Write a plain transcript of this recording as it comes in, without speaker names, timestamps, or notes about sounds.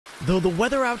Though the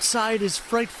weather outside is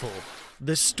frightful,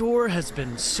 this store has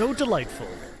been so delightful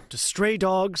to stray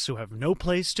dogs who have no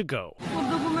place to go.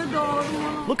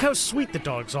 Look how sweet the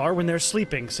dogs are when they're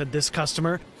sleeping, said this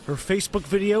customer. Her Facebook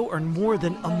video earned more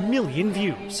than 1 million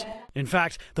views. In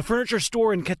fact, the furniture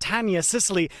store in Catania,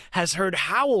 Sicily, has heard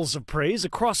howls of praise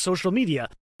across social media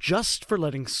just for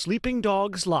letting sleeping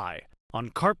dogs lie on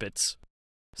carpets,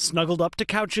 snuggled up to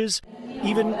couches,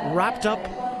 even wrapped up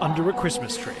under a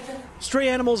Christmas tree. Stray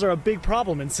animals are a big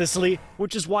problem in Sicily,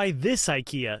 which is why this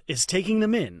Ikea is taking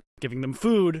them in, giving them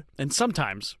food, and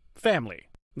sometimes family.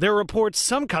 There are reports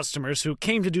some customers who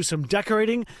came to do some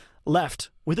decorating left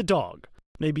with a dog.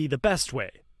 Maybe the best way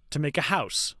to make a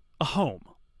house a home.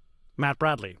 Matt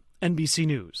Bradley, NBC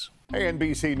News. Hey,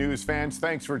 NBC News fans,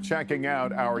 thanks for checking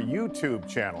out our YouTube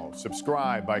channel.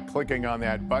 Subscribe by clicking on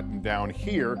that button down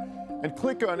here and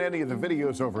click on any of the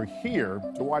videos over here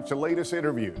to watch the latest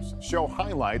interviews, show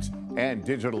highlights, and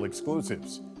digital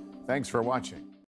exclusives. Thanks for watching.